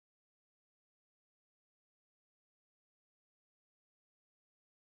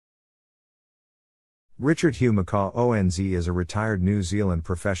Richard Hugh McCaw ONZ is a retired New Zealand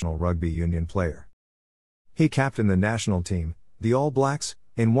professional rugby union player. He captained the national team, the All Blacks,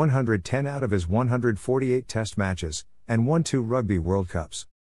 in 110 out of his 148 Test matches, and won 2 Rugby World Cups.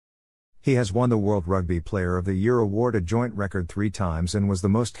 He has won the World Rugby Player of the Year award a joint record 3 times and was the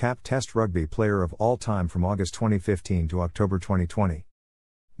most capped Test rugby player of all time from August 2015 to October 2020.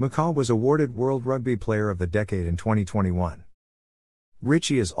 McCaw was awarded World Rugby Player of the Decade in 2021.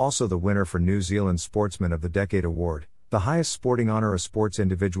 Richie is also the winner for New Zealand's Sportsman of the Decade award, the highest sporting honour a sports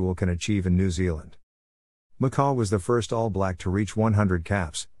individual can achieve in New Zealand. McCaw was the first All Black to reach 100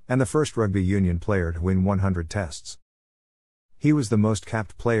 caps, and the first rugby union player to win 100 tests. He was the most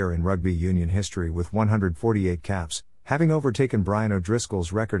capped player in rugby union history with 148 caps, having overtaken Brian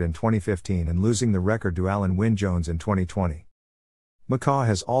O'Driscoll's record in 2015 and losing the record to Alan Wynne-Jones in 2020. McCaw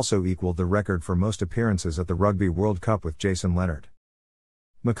has also equalled the record for most appearances at the Rugby World Cup with Jason Leonard.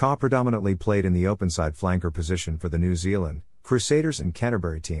 McCaw predominantly played in the open-side flanker position for the New Zealand, Crusaders and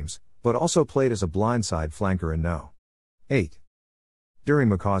Canterbury teams, but also played as a blindside flanker in No. 8.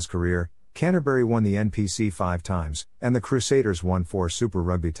 During McCaw's career, Canterbury won the NPC 5 times, and the Crusaders won 4 Super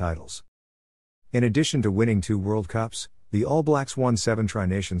Rugby titles. In addition to winning 2 World Cups, the All Blacks won 7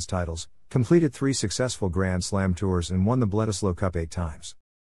 Tri-Nations titles, completed 3 successful Grand Slam tours and won the Bledisloe Cup 8 times.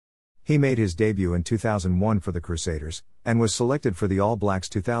 He made his debut in 2001 for the Crusaders, and was selected for the All Blacks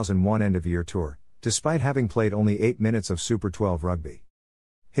 2001 end-of-year tour, despite having played only 8 minutes of Super 12 rugby.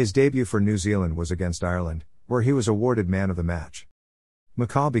 His debut for New Zealand was against Ireland, where he was awarded Man of the Match.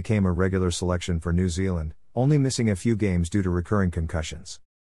 McCaw became a regular selection for New Zealand, only missing a few games due to recurring concussions.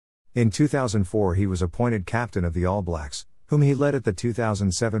 In 2004 he was appointed captain of the All Blacks, whom he led at the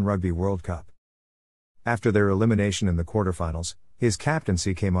 2007 Rugby World Cup. After their elimination in the quarterfinals, his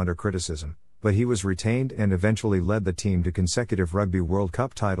captaincy came under criticism, but he was retained and eventually led the team to consecutive Rugby World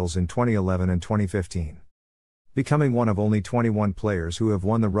Cup titles in 2011 and 2015. Becoming one of only 21 players who have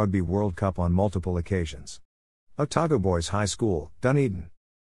won the Rugby World Cup on multiple occasions. Otago Boys High School, Dunedin.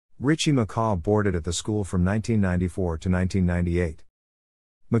 Richie McCaw boarded at the school from 1994 to 1998.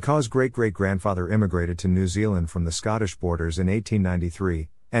 McCaw's great-great-grandfather immigrated to New Zealand from the Scottish borders in 1893,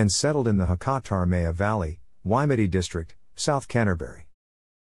 and settled in the Hakatarmea Valley, Waimate District, South Canterbury.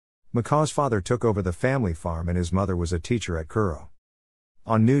 McCaw's father took over the family farm and his mother was a teacher at Kuro.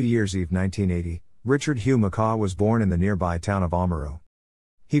 On New Year's Eve 1980, Richard Hugh McCaw was born in the nearby town of Oamaru.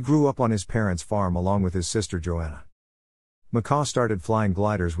 He grew up on his parents' farm along with his sister Joanna. McCaw started flying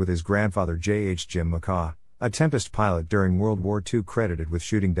gliders with his grandfather J.H. Jim McCaw, a Tempest pilot during World War II credited with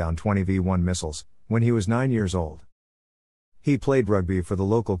shooting down 20 V-1 missiles, when he was 9 years old. He played rugby for the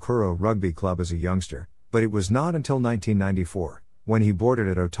local Kuro Rugby Club as a youngster, but it was not until 1994, when he boarded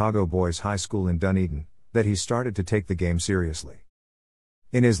at Otago Boys High School in Dunedin, that he started to take the game seriously.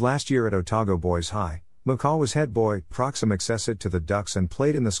 In his last year at Otago Boys High, McCaw was head boy, proxim accessit to the Ducks and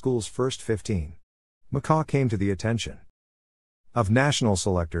played in the school's first 15. McCaw came to the attention of national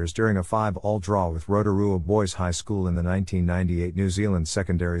selectors during a 5-all draw with Rotorua Boys High School in the 1998 New Zealand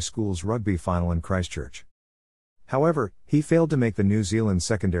Secondary Schools Rugby Final in Christchurch. However, he failed to make the New Zealand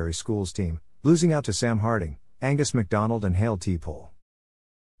Secondary Schools team, losing out to Sam Harding, Angus MacDonald and Hale T-Pole.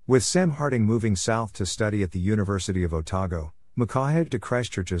 With Sam Harding moving south to study at the University of Otago, McCaw headed to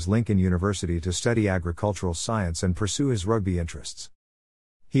Christchurch's Lincoln University to study agricultural science and pursue his rugby interests.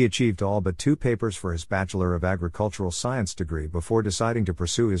 He achieved all but 2 papers for his Bachelor of Agricultural Science degree before deciding to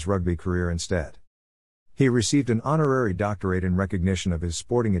pursue his rugby career instead. He received an honorary doctorate in recognition of his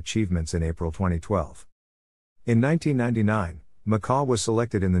sporting achievements in April 2012. In 1999, McCaw was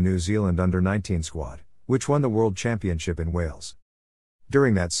selected in the New Zealand Under-19 squad, which won the World Championship in Wales.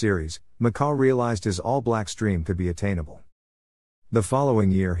 During that series, McCaw realised his All Blacks dream could be attainable. The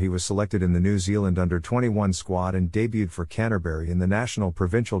following year he was selected in the New Zealand Under-21 squad and debuted for Canterbury in the National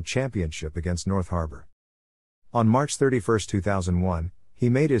Provincial Championship against North Harbour. On March 31, 2001, he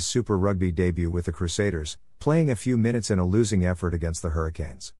made his Super Rugby debut with the Crusaders, playing a few minutes in a losing effort against the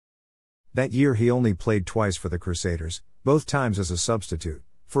Hurricanes. That year he only played twice for the Crusaders, both times as a substitute,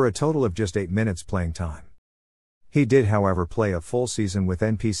 for a total of just 8 minutes playing time. He did however play a full season with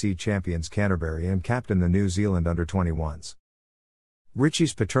NPC champions Canterbury and captained the New Zealand Under-21s.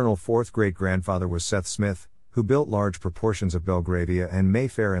 Richie's paternal 4th great-grandfather was Seth Smith, who built large proportions of Belgravia and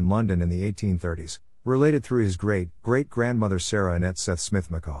Mayfair in London in the 1830s, related through his great-great-grandmother Sarah Annette Seth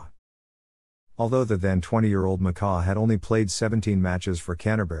Smith McCaw. Although the then 20-year-old McCaw had only played 17 matches for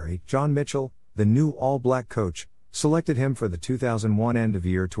Canterbury, John Mitchell, the new All Black coach, selected him for the 2001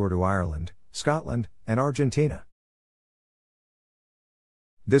 end-of-year tour to Ireland, Scotland, and Argentina.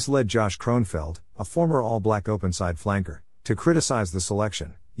 This led Josh Kronfeld, a former All Black open-side flanker, to criticize the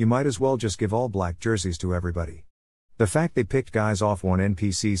selection, you might as well just give all black jerseys to everybody. The fact they picked guys off one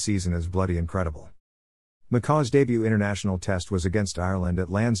NPC season is bloody incredible. McCaw's debut international test was against Ireland at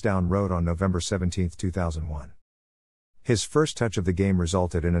Lansdowne Road on November 17, 2001. His first touch of the game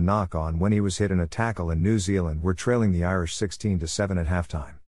resulted in a knock-on when he was hit in a tackle, and New Zealand were trailing the Irish 16-7 at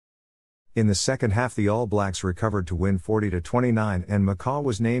halftime. In the second half, the All Blacks recovered to win 40-29, and McCaw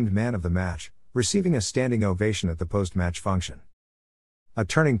was named man of the match, receiving a standing ovation at the post-match function. A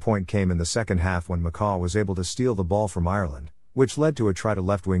turning point came in the second half when McCaw was able to steal the ball from Ireland, which led to a try to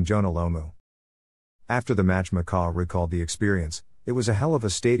left wing Jonah Lomu. After the match, McCaw recalled the experience. "It was a hell of a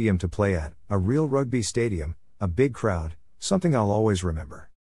stadium to play at, a real rugby stadium, a big crowd, something I'll always remember.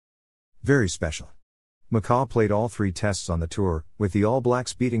 Very special." McCaw played all 3 tests on the tour, with the All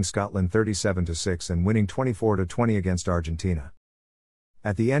Blacks beating Scotland 37-6 and winning 24-20 against Argentina.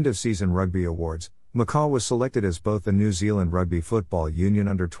 At the end of season rugby awards, McCaw was selected as both the New Zealand Rugby Football Union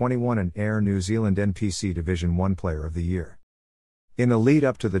Under-21 and Air New Zealand NPC Division 1 Player of the Year. In the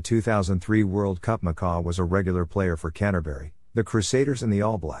lead-up to the 2003 World Cup, McCaw was a regular player for Canterbury, the Crusaders and the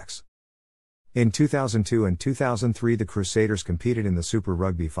All Blacks. In 2002 and 2003 the Crusaders competed in the Super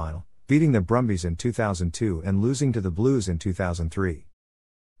Rugby final, beating the Brumbies in 2002 and losing to the Blues in 2003.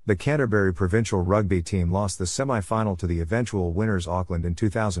 The Canterbury provincial rugby team lost the semi-final to the eventual winners Auckland in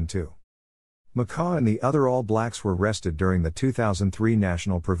 2002. McCaw and the other All Blacks were rested during the 2003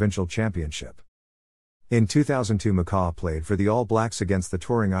 National Provincial Championship. In 2002 McCaw played for the All Blacks against the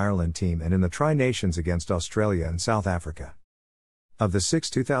touring Ireland team and in the Tri-Nations against Australia and South Africa. Of the 6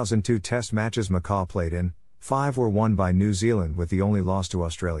 2002 Test matches McCaw played in, 5 were won by New Zealand, with the only loss to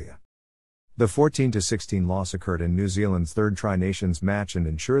Australia. The 14-16 loss occurred in New Zealand's third Tri-Nations match and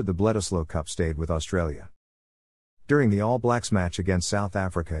ensured the Bledisloe Cup stayed with Australia. During the All Blacks match against South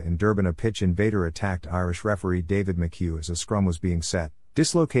Africa in Durban, a pitch invader attacked Irish referee David McHugh as a scrum was being set,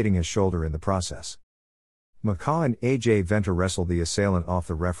 dislocating his shoulder in the process. McCaw and AJ Venter wrestled the assailant off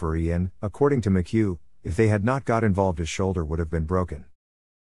the referee and, according to McHugh, if they had not got involved his shoulder would have been broken.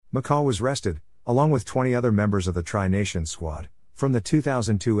 McCaw was rested, along with 20 other members of the Tri-Nations squad, from the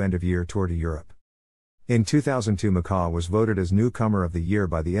 2002 end-of-year tour to Europe. In 2002 McCaw was voted as Newcomer of the Year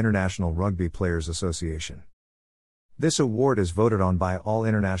by the International Rugby Players Association. This award is voted on by all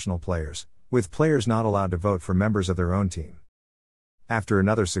international players, with players not allowed to vote for members of their own team. After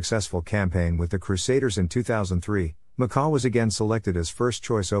another successful campaign with the Crusaders in 2003, McCaw was again selected as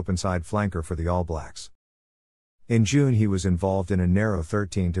first-choice openside flanker for the All Blacks. In June he was involved in a narrow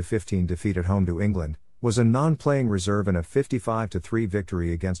 13-15 defeat at home to England, was a non-playing reserve in a 55-3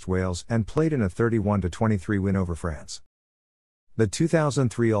 victory against Wales and played in a 31-23 win over France. The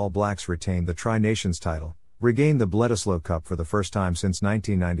 2003 All Blacks retained the Tri-Nations title, regained the Bledisloe Cup for the first time since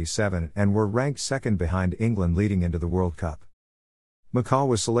 1997 and were ranked second behind England leading into the World Cup. McCaw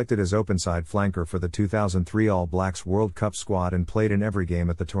was selected as openside flanker for the 2003 All Blacks World Cup squad and played in every game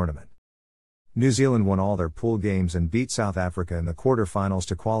at the tournament. New Zealand won all their pool games and beat South Africa in the quarter-finals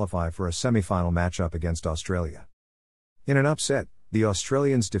to qualify for a semi-final matchup against Australia. In an upset, the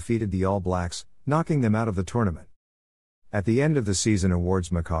Australians defeated the All Blacks, knocking them out of the tournament. At the end of the season awards,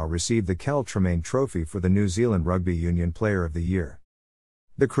 McCaw received the Kel Tremaine Trophy for the New Zealand Rugby Union Player of the Year.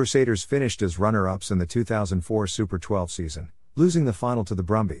 The Crusaders finished as runner-ups in the 2004 Super 12 season, losing the final to the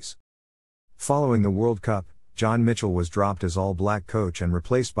Brumbies. Following the World Cup, John Mitchell was dropped as All Black coach and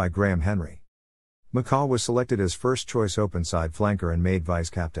replaced by Graham Henry. McCaw was selected as first-choice openside flanker and made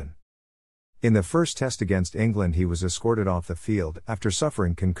vice-captain. In the first test against England he was escorted off the field after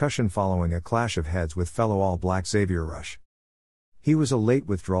suffering concussion following a clash of heads with fellow All Black Xavier Rush. He was a late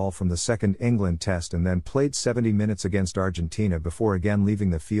withdrawal from the second England test and then played 70 minutes against Argentina before again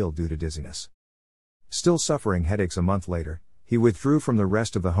leaving the field due to dizziness. Still suffering headaches a month later, he withdrew from the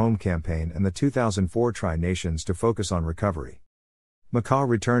rest of the home campaign and the 2004 Tri-Nations to focus on recovery. McCaw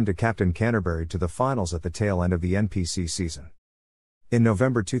returned to captain Canterbury to the finals at the tail end of the NPC season. In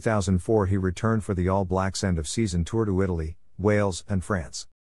November 2004 he returned for the All Blacks end-of-season tour to Italy, Wales and France.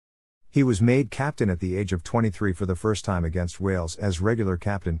 He was made captain at the age of 23 for the first time against Wales as regular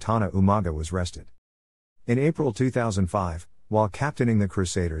captain Tana Umaga was rested. In April 2005, while captaining the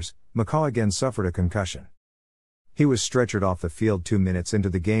Crusaders, McCaw again suffered a concussion. He was stretchered off the field 2 minutes into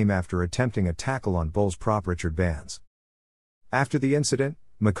the game after attempting a tackle on Bulls prop Richard Bands. After the incident,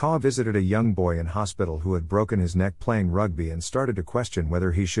 McCaw visited a young boy in hospital who had broken his neck playing rugby and started to question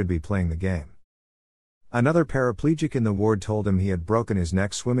whether he should be playing the game. Another paraplegic in the ward told him he had broken his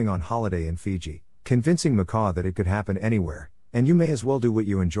neck swimming on holiday in Fiji, convincing McCaw that it could happen anywhere, and you may as well do what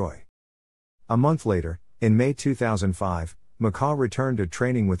you enjoy. A month later, in May 2005, McCaw returned to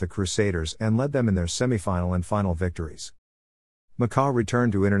training with the Crusaders and led them in their semi-final and final victories. McCaw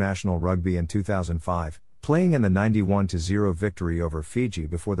returned to international rugby in 2005, playing in the 91-0 victory over Fiji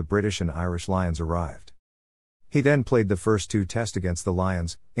before the British and Irish Lions arrived. He then played the first two tests against the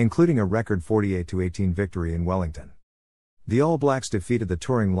Lions, including a record 48-18 victory in Wellington. The All Blacks defeated the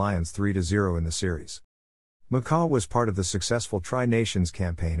touring Lions 3-0 in the series. McCaw was part of the successful Tri-Nations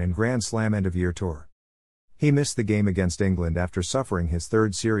campaign and Grand Slam end-of-year tour. He missed the game against England after suffering his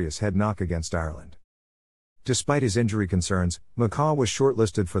third serious head knock against Ireland. Despite his injury concerns, McCaw was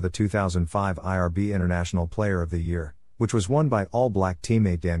shortlisted for the 2005 IRB International Player of the Year, which was won by All Black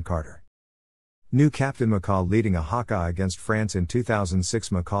teammate Dan Carter. New captain McCaw leading a hawk-eye against France in 2006.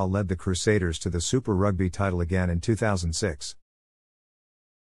 McCaw led the Crusaders to the Super Rugby title again in 2006.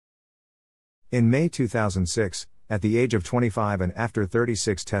 In May 2006, at the age of 25 and after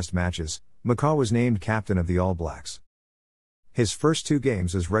 36 test matches, McCaw was named captain of the All Blacks. His first two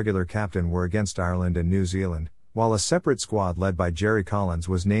games as regular captain were against Ireland and New Zealand, while a separate squad led by Jerry Collins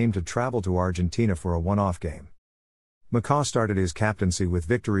was named to travel to Argentina for a one-off game. McCaw started his captaincy with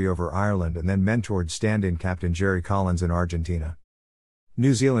victory over Ireland and then mentored stand-in captain Jerry Collins in Argentina.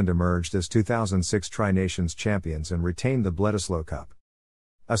 New Zealand emerged as 2006 Tri-Nations champions and retained the Bledisloe Cup.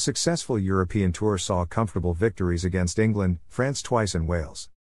 A successful European tour saw comfortable victories against England, France twice and Wales.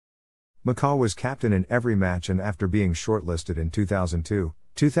 McCaw was captain in every match and after being shortlisted in 2002,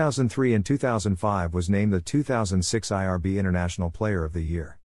 2003 and 2005 was named the 2006 IRB International Player of the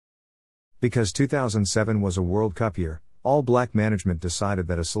Year. Because 2007 was a World Cup year, All Black management decided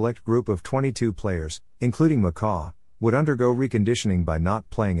that a select group of 22 players, including McCaw, would undergo reconditioning by not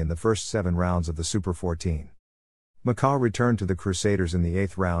playing in the first 7 rounds of the Super 14. McCaw returned to the Crusaders in the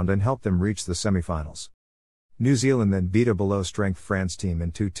 8th round and helped them reach the semi-finals. New Zealand then beat a below-strength France team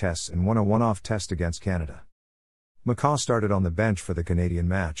in 2 tests and won a one-off test against Canada. McCaw started on the bench for the Canadian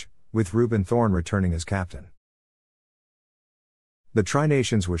match, with Reuben Thorne returning as captain. The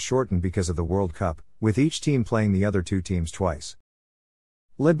Tri-Nations was shortened because of the World Cup, with each team playing the other 2 teams twice.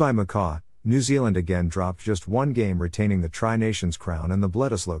 Led by McCaw, New Zealand again dropped just 1 game, retaining the Tri-Nations crown and the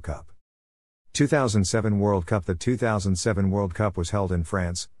Bledisloe Cup. 2007 World Cup. The 2007 World Cup was held in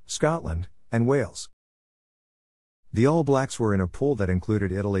France, Scotland, and Wales. The All Blacks were in a pool that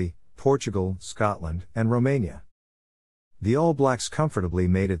included Italy, Portugal, Scotland, and Romania. The All Blacks comfortably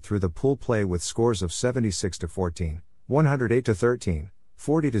made it through the pool play with scores of 76-14, 108-13,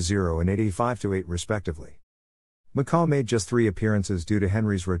 40-0 and 85-8 respectively. McCaw made just 3 appearances due to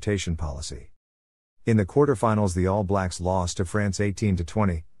Henry's rotation policy. In the quarterfinals, the All Blacks lost to France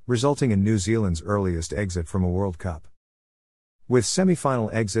 18-20, resulting in New Zealand's earliest exit from a World Cup. With semi-final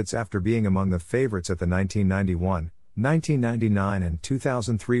exits after being among the favourites at the 1991, 1999 and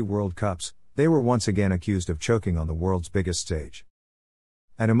 2003 World Cups, they were once again accused of choking on the world's biggest stage.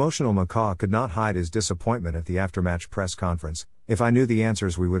 An emotional McCaw could not hide his disappointment at the after-match press conference. "If I knew the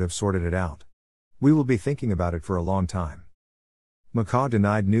answers, we would have sorted it out. We will be thinking about it for a long time." McCaw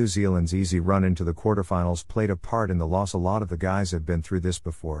denied New Zealand's easy run into the quarterfinals played a part in the loss. "A lot of the guys have been through this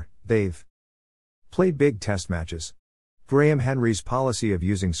before, they've played big test matches." Graham Henry's policy of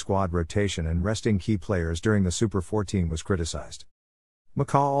using squad rotation and resting key players during the Super 14 was criticized.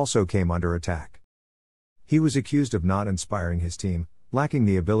 McCaw also came under attack. He was accused of not inspiring his team, lacking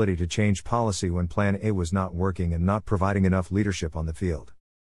the ability to change policy when Plan A was not working and not providing enough leadership on the field.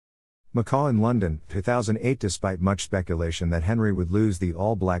 McCaw in London, 2008. Despite much speculation that Henry would lose the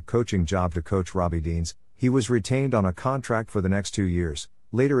All Black coaching job to coach Robbie Deans, he was retained on a contract for the next 2 years,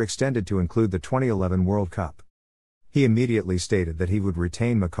 later extended to include the 2011 World Cup. He immediately stated that he would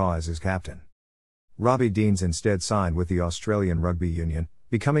retain McCaw as his captain. Robbie Deans instead signed with the Australian Rugby Union,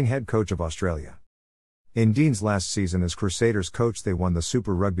 becoming head coach of Australia. In Deans' last season as Crusaders coach, they won the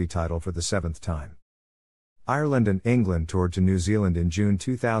Super Rugby title for the 7th time. Ireland and England toured to New Zealand in June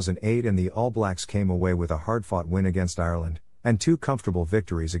 2008 and the All Blacks came away with a hard-fought win against Ireland, and 2 comfortable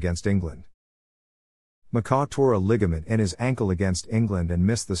victories against England. McCaw tore a ligament in his ankle against England and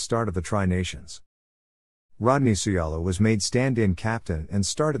missed the start of the Tri-Nations. Rodney Suyalo was made stand-in captain and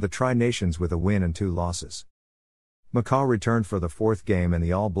started the Tri-Nations with a win and 2 losses. McCaw returned for the 4th game and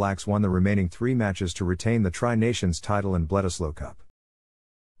the All Blacks won the remaining 3 matches to retain the Tri-Nations title and Bledisloe Cup.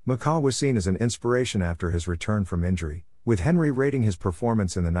 McCaw was seen as an inspiration after his return from injury, with Henry rating his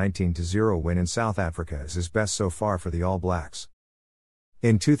performance in the 19-0 win in South Africa as his best so far for the All Blacks.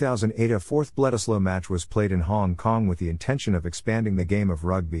 In 2008, a 4th Bledisloe match was played in Hong Kong with the intention of expanding the game of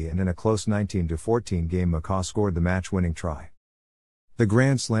rugby, and in a close 19-14 game McCaw scored the match-winning try. The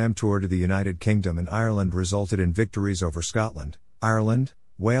Grand Slam tour to the United Kingdom and Ireland resulted in victories over Scotland, Ireland,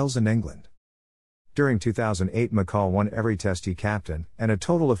 Wales and England. During 2008 McCaw won every test he captained, and a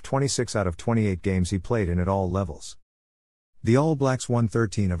total of 26 out of 28 games he played in at all levels. The All Blacks won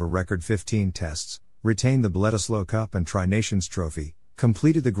 13 of a record 15 tests, retained the Bledisloe Cup and Tri-Nations Trophy,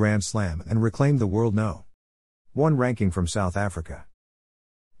 completed the Grand Slam and reclaimed the World No. 1 ranking from South Africa.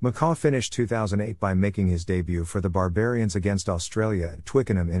 McCaw finished 2008 by making his debut for the Barbarians against Australia at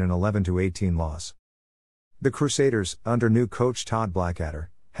Twickenham in an 11-18 loss. The Crusaders, under new coach Todd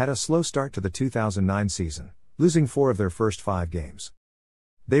Blackadder, had a slow start to the 2009 season, losing 4 of their first 5 games.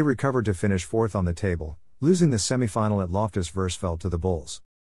 They recovered to finish 4th on the table, losing the semi-final at Loftus Versfeld to the Bulls.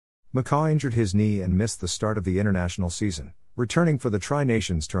 McCaw injured his knee and missed the start of the international season, returning for the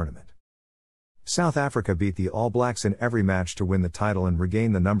Tri-Nations tournament. South Africa beat the All Blacks in every match to win the title and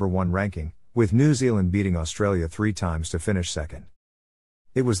regain the number 1 ranking, with New Zealand beating Australia 3 times to finish second.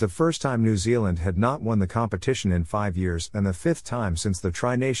 It was the first time New Zealand had not won the competition in 5 years and the 5th time since the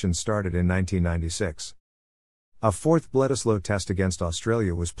Tri-Nations started in 1996. A 4th Bledisloe Test against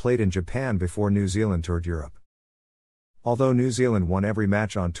Australia was played in Japan before New Zealand toured Europe. Although New Zealand won every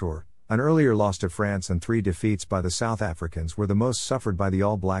match on tour, an earlier loss to France and 3 defeats by the South Africans were the most suffered by the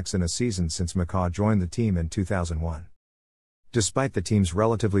All Blacks in a season since McCaw joined the team in 2001. Despite the team's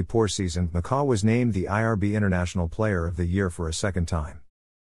relatively poor season, McCaw was named the IRB International Player of the Year for a second time.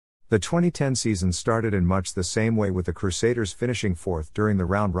 The 2010 season started in much the same way, with the Crusaders finishing 4th during the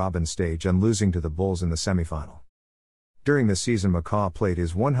round-robin stage and losing to the Bulls in the semi-final. During the season, McCaw played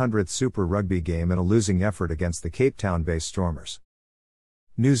his 100th Super Rugby game in a losing effort against the Cape Town-based Stormers.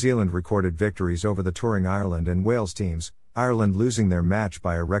 New Zealand recorded victories over the touring Ireland and Wales teams, Ireland losing their match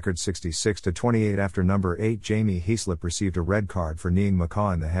by a record 66-28 after number 8 Jamie Heaslip received a red card for kneeing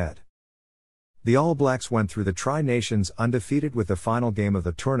McCaw in the head. The All Blacks went through the Tri-Nations undefeated, with the final game of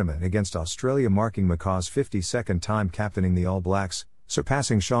the tournament against Australia marking McCaw's 52nd time captaining the All Blacks,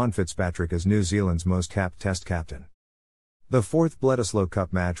 surpassing Sean Fitzpatrick as New Zealand's most capped Test captain. The 4th Bledisloe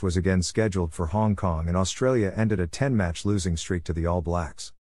Cup match was again scheduled for Hong Kong, and Australia ended a 10-match losing streak to the All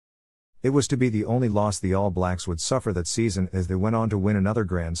Blacks. It was to be the only loss the All Blacks would suffer that season, as they went on to win another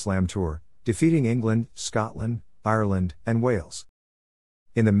Grand Slam tour, defeating England, Scotland, Ireland, and Wales.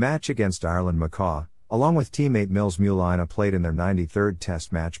 In the match against Ireland, McCaw, along with teammate Mills Mullina, played in their 93rd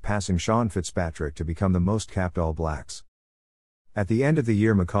Test match, passing Sean Fitzpatrick to become the most capped All Blacks. At the end of the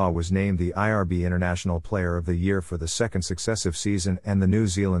year, McCaw was named the IRB International Player of the Year for the 2nd successive season and the New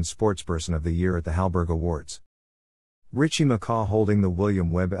Zealand Sportsperson of the Year at the Halberg Awards. Richie McCaw holding the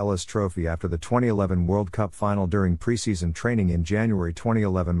William Webb Ellis Trophy after the 2011 World Cup final. During preseason training in January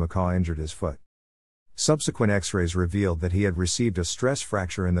 2011, McCaw injured his foot. Subsequent X-rays revealed that he had received a stress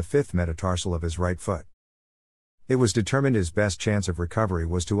fracture in the 5th metatarsal of his right foot. It was determined his best chance of recovery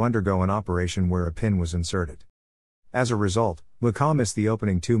was to undergo an operation where a pin was inserted. As a result, McCaw missed the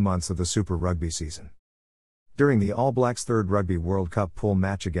opening 2 months of the Super Rugby season. During the All Blacks' 3rd Rugby World Cup pool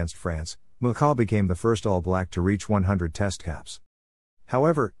match against France, McCaw became the first All Black to reach 100 Test caps.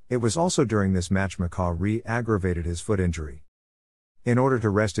 However, it was also during this match McCaw re-aggravated his foot injury. In order to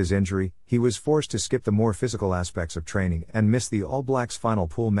rest his injury, he was forced to skip the more physical aspects of training and missed the All Blacks' final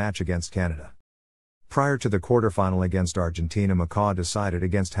pool match against Canada. Prior to the quarterfinal against Argentina, McCaw decided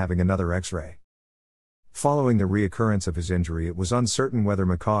against having another X-ray. Following the reoccurrence of his injury, it was uncertain whether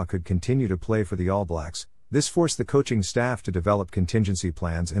McCaw could continue to play for the All Blacks. This forced the coaching staff to develop contingency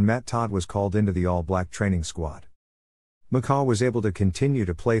plans, and Matt Todd was called into the All Black training squad. McCaw was able to continue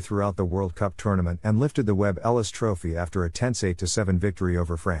to play throughout the World Cup tournament and lifted the Webb Ellis Trophy after a tense 8-7 victory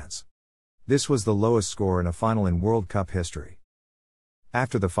over France. This was the lowest score in a final in World Cup history.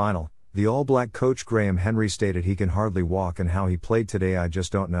 After the final, the All Black coach Graham Henry stated, "He can hardly walk, and how he played today I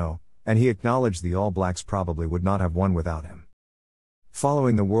just don't know," and he acknowledged the All Blacks probably would not have won without him.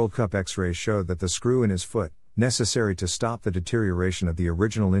 Following the World Cup, X-rays showed that the screw in his foot, necessary to stop the deterioration of the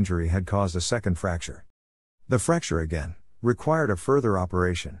original injury, had caused a second fracture. The fracture again required a further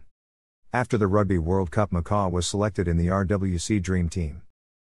operation. After the Rugby World Cup, McCaw was selected in the RWC Dream Team.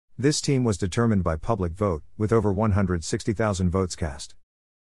 This team was determined by public vote, with over 160,000 votes cast.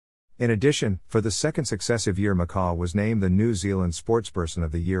 In addition, for the 2nd successive year, McCaw was named the New Zealand Sportsperson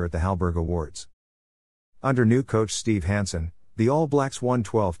of the Year at the Halberg Awards. Under new coach Steve Hansen, the All Blacks won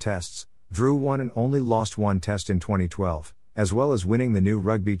 12 tests, drew 1 and only lost 1 test in 2012, as well as winning the new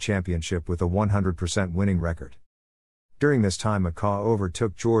Rugby Championship with a 100% winning record. During this time, McCaw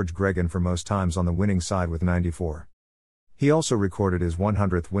overtook George Gregan for most times on the winning side with 94. He also recorded his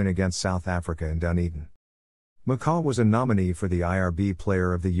 100th win against South Africa in Dunedin. McCaw was a nominee for the IRB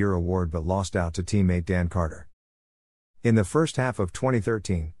Player of the Year award but lost out to teammate Dan Carter. In the first half of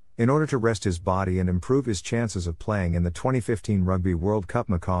 2013, in order to rest his body and improve his chances of playing in the 2015 Rugby World Cup,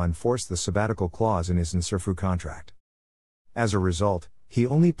 McCaw enforced the sabbatical clause in his Nserfu contract. As a result, he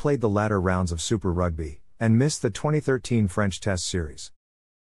only played the latter rounds of Super Rugby, and missed the 2013 French Test series.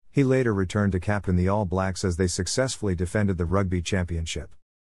 He later returned to captain the All Blacks as they successfully defended the Rugby Championship.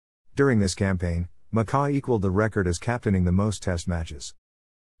 During this campaign, McCaw equaled the record as captaining the most Test matches.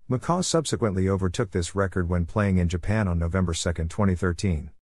 McCaw subsequently overtook this record when playing in Japan on November 2, 2013.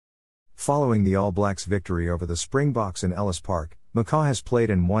 Following the All Blacks' victory over the Springboks in Ellis Park, McCaw has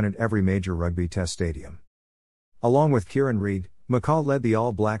played and won at every major rugby test stadium. Along with Kieran Reid, McCaw led the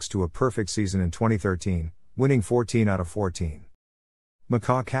All Blacks to a perfect season in 2013, winning 14 out of 14.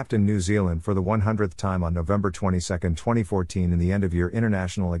 McCaw captained New Zealand for the 100th time on November 22, 2014 in the end-of-year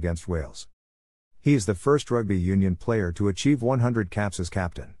international against Wales. He is the first rugby union player to achieve 100 caps as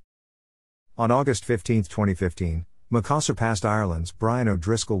captain. On August 15, 2015, McCaw surpassed Ireland's Brian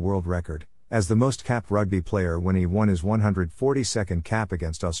O'Driscoll world record as the most capped rugby player when he won his 142nd cap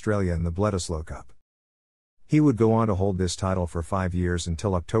against Australia in the Bledisloe Cup. He would go on to hold this title for 5 years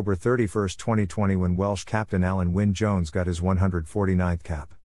until October 31, 2020 when Welsh captain Alan Wynne-Jones got his 149th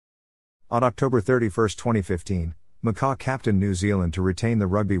cap. On October 31, 2015, McCaw captained New Zealand to retain the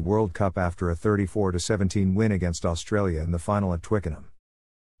Rugby World Cup after a 34-17 win against Australia in the final at Twickenham.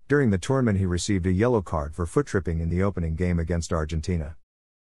 During the tournament he received a yellow card for foot tripping in the opening game against Argentina.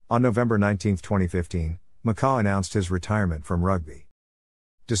 On November 19, 2015, McCaw announced his retirement from rugby.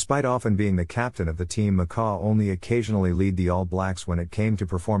 Despite often being the captain of the team, McCaw only occasionally led the All Blacks when it came to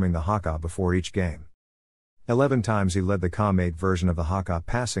performing the haka before each game. 11 times he led the Ka-made version of the haka,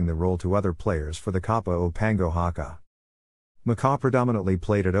 passing the role to other players for the Kapa o Pango haka. McCaw predominantly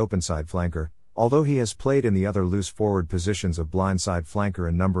played at openside flanker, although he has played in the other loose forward positions of blindside flanker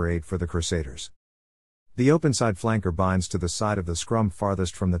and number 8 for the Crusaders. The openside flanker binds to the side of the scrum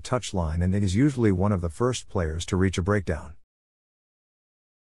farthest from the touchline and is usually one of the first players to reach a breakdown.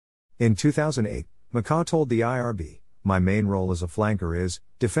 In 2008, McCaw told the IRB, "My main role as a flanker is,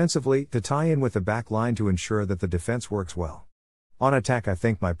 defensively, to tie in with the back line to ensure that the defense works well. On attack I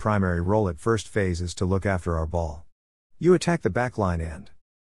think my primary role at first phase is to look after our ball. You attack the back line and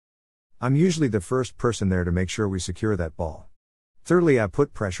I'm usually the first person there to make sure we secure that ball. Thirdly, I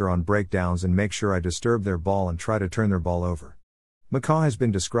put pressure on breakdowns and make sure I disturb their ball and try to turn their ball over." McCaw has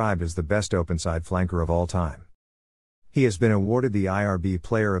been described as the best openside flanker of all time. He has been awarded the IRB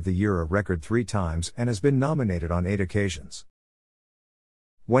Player of the Year a record 3 times and has been nominated on 8 occasions.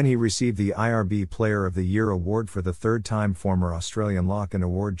 When he received the IRB Player of the Year award for the 3rd time, former Australian Lock and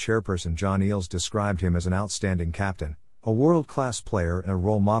Award chairperson John Eales described him as an outstanding captain, a world-class player and a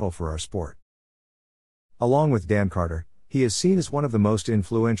role model for our sport. Along with Dan Carter, he is seen as one of the most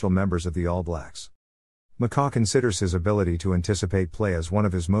influential members of the All Blacks. McCaw considers his ability to anticipate play as one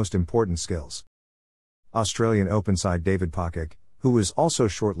of his most important skills. Australian openside David Pockett, who was also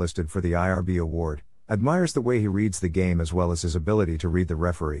shortlisted for the IRB award, admires the way he reads the game as well as his ability to read the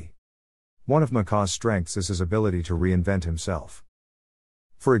referee. One of McCaw's strengths is his ability to reinvent himself.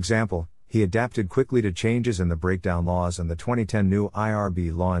 For example, he adapted quickly to changes in the breakdown laws and the 2010 new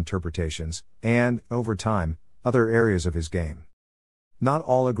IRB law interpretations, and, over time, other areas of his game. Not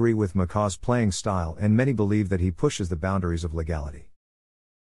all agree with McCaw's playing style and many believe that he pushes the boundaries of legality.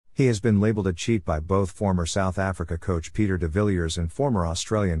 He has been labelled a cheat by both former South Africa coach Peter de Villiers and former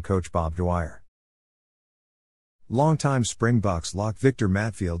Australian coach Bob Dwyer. Longtime Springboks lock Victor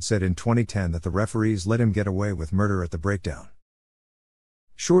Matfield said in 2010 that the referees let him get away with murder at the breakdown.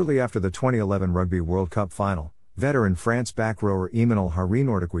 Shortly after the 2011 Rugby World Cup final, veteran France back rower Emmanuel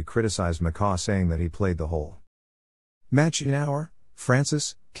Harry-Nordiqui criticised McCaw, saying that he played the whole match in our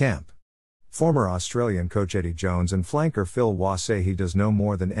Francis camp. Former Australian coach Eddie Jones and flanker Phil Waugh say he does no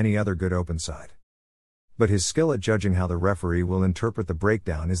more than any other good openside. But his skill at judging how the referee will interpret the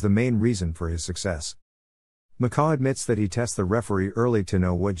breakdown is the main reason for his success. McCaw admits that he tests the referee early to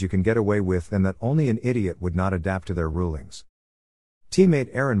know what you can get away with and that only an idiot would not adapt to their rulings. Teammate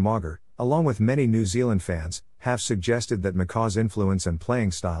Aaron Mauger, along with many New Zealand fans, have suggested that McCaw's influence and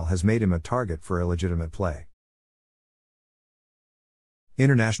playing style has made him a target for illegitimate play.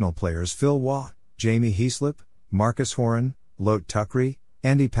 International players Phil Waugh, Jamie Heaslip, Marcus Horan, Lot Tuckry,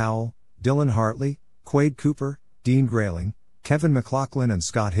 Andy Powell, Dylan Hartley, Quade Cooper, Dean Grayling, Kevin McLaughlin and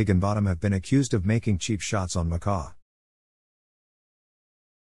Scott Higginbottom have been accused of making cheap shots on McCaw.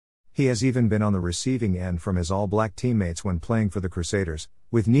 He has even been on the receiving end from his All Black teammates when playing for the Crusaders,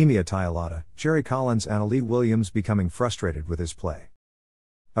 with Nemia Tayalata, Jerry Collins and Ali Williams becoming frustrated with his play.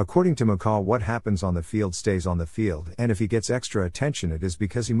 According to McCaw, what happens on the field stays on the field, and if he gets extra attention it is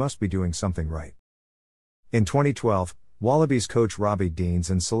because he must be doing something right. In 2012, Wallabies coach Robbie Deans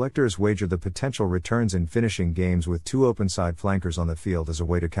and selectors wagered the potential returns in finishing games with 2 openside flankers on the field as a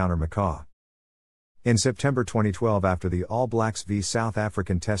way to counter McCaw. In September 2012, after the All Blacks v South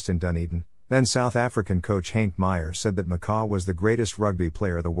African test in Dunedin, Then South African coach Henk Meyer said that McCaw was the greatest rugby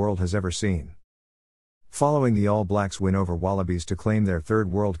player the world has ever seen. Following the All Blacks win over Wallabies to claim their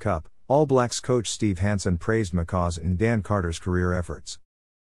third World Cup, All Blacks coach Steve Hansen praised McCaw's and Dan Carter's career efforts.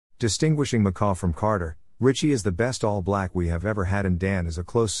 Distinguishing McCaw from Carter, Richie is the best All Black we have ever had and Dan is a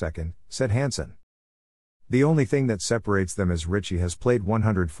close second, said Hansen. The only thing that separates them is Richie has played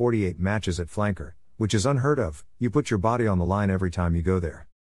 148 matches at flanker, which is unheard of. You put your body on the line every time you go there.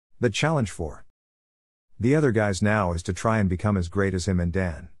 The challenge for the other guys now is to try and become as great as him and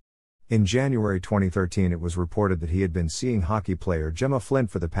Dan. In January 2013 it was reported that he had been seeing hockey player Gemma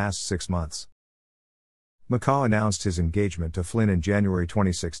Flint for the past 6 months. McCaw announced his engagement to Flynn in January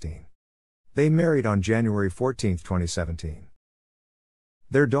 2016. They married on January 14, 2017.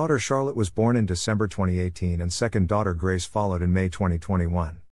 Their daughter Charlotte was born in December 2018 and second daughter Grace followed in May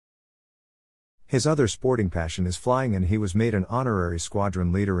 2021. His other sporting passion is flying and he was made an honorary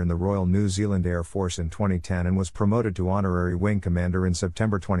squadron leader in the Royal New Zealand Air Force in 2010 and was promoted to honorary wing commander in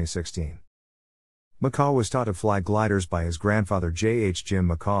September 2016. McCaw was taught to fly gliders by his grandfather J.H. Jim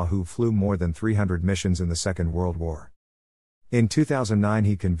McCaw, who flew more than 300 missions in the Second World War. In 2009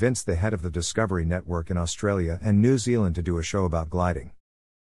 he convinced the head of the Discovery Network in Australia and New Zealand to do a show about gliding.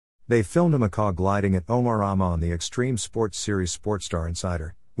 They filmed McCaw gliding at Omarama on the extreme sports series Sportstar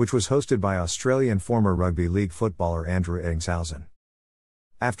Insider, which was hosted by Australian former rugby league footballer Andrew Eddingshausen.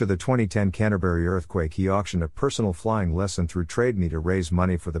 After the 2010 Canterbury earthquake he auctioned a personal flying lesson through Trade Me to raise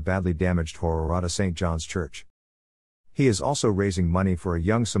money for the badly damaged Hororata St. John's Church. He is also raising money for a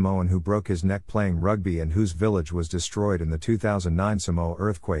young Samoan who broke his neck playing rugby and whose village was destroyed in the 2009 Samoa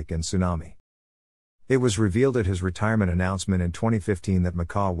earthquake and tsunami. It was revealed at his retirement announcement in 2015 that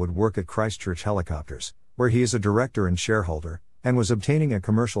McCaw would work at Christchurch Helicopters, where he is a director and shareholder, and was obtaining a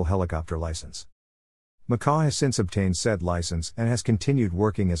commercial helicopter license. McCaw has since obtained said license and has continued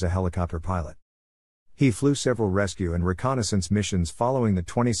working as a helicopter pilot. He flew several rescue and reconnaissance missions following the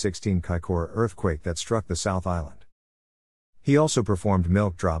 2016 Kaikoura earthquake that struck the South Island. He also performed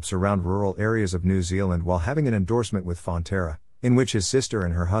milk drops around rural areas of New Zealand while having an endorsement with Fonterra, in which his sister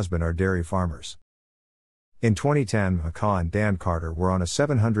and her husband are dairy farmers. In 2010, McCaw and Dan Carter were on a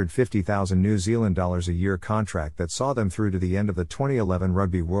 $750,000 New Zealand dollars a year contract that saw them through to the end of the 2011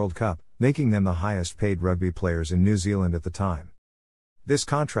 Rugby World Cup, making them the highest paid rugby players in New Zealand at the time. This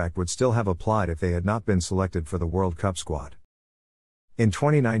contract would still have applied if they had not been selected for the World Cup squad. In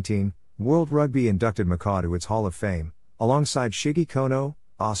 2019, World Rugby inducted McCaw to its Hall of Fame, alongside Shigi Kono,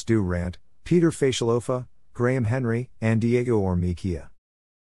 Os Durant, Peter Facialofa, Graham Henry, and Diego Ormikia.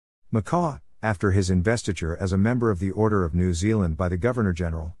 McCaw, after his investiture as a member of the Order of New Zealand by the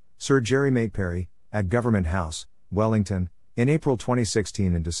Governor-General, Sir Gerry Maitperry, at Government House, Wellington, in April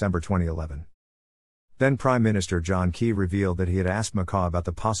 2016 and December 2011. Then Prime Minister John Key revealed that he had asked McCaw about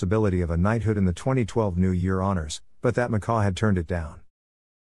the possibility of a knighthood in the 2012 New Year honours, but that McCaw had turned it down.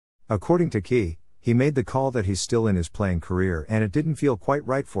 According to Key, he made the call that he's still in his playing career and it didn't feel quite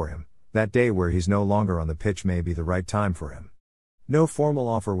right for him. That day where he's no longer on the pitch may be the right time for him. No formal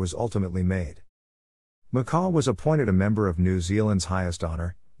offer was ultimately made. McCaw was appointed a member of New Zealand's highest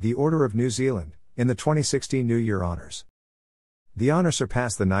honour, the Order of New Zealand, in the 2016 New Year honours. The honour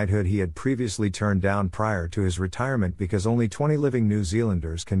surpassed the knighthood he had previously turned down prior to his retirement because only 20 living New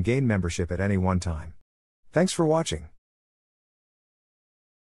Zealanders can gain membership at any one time. Thanks for watching.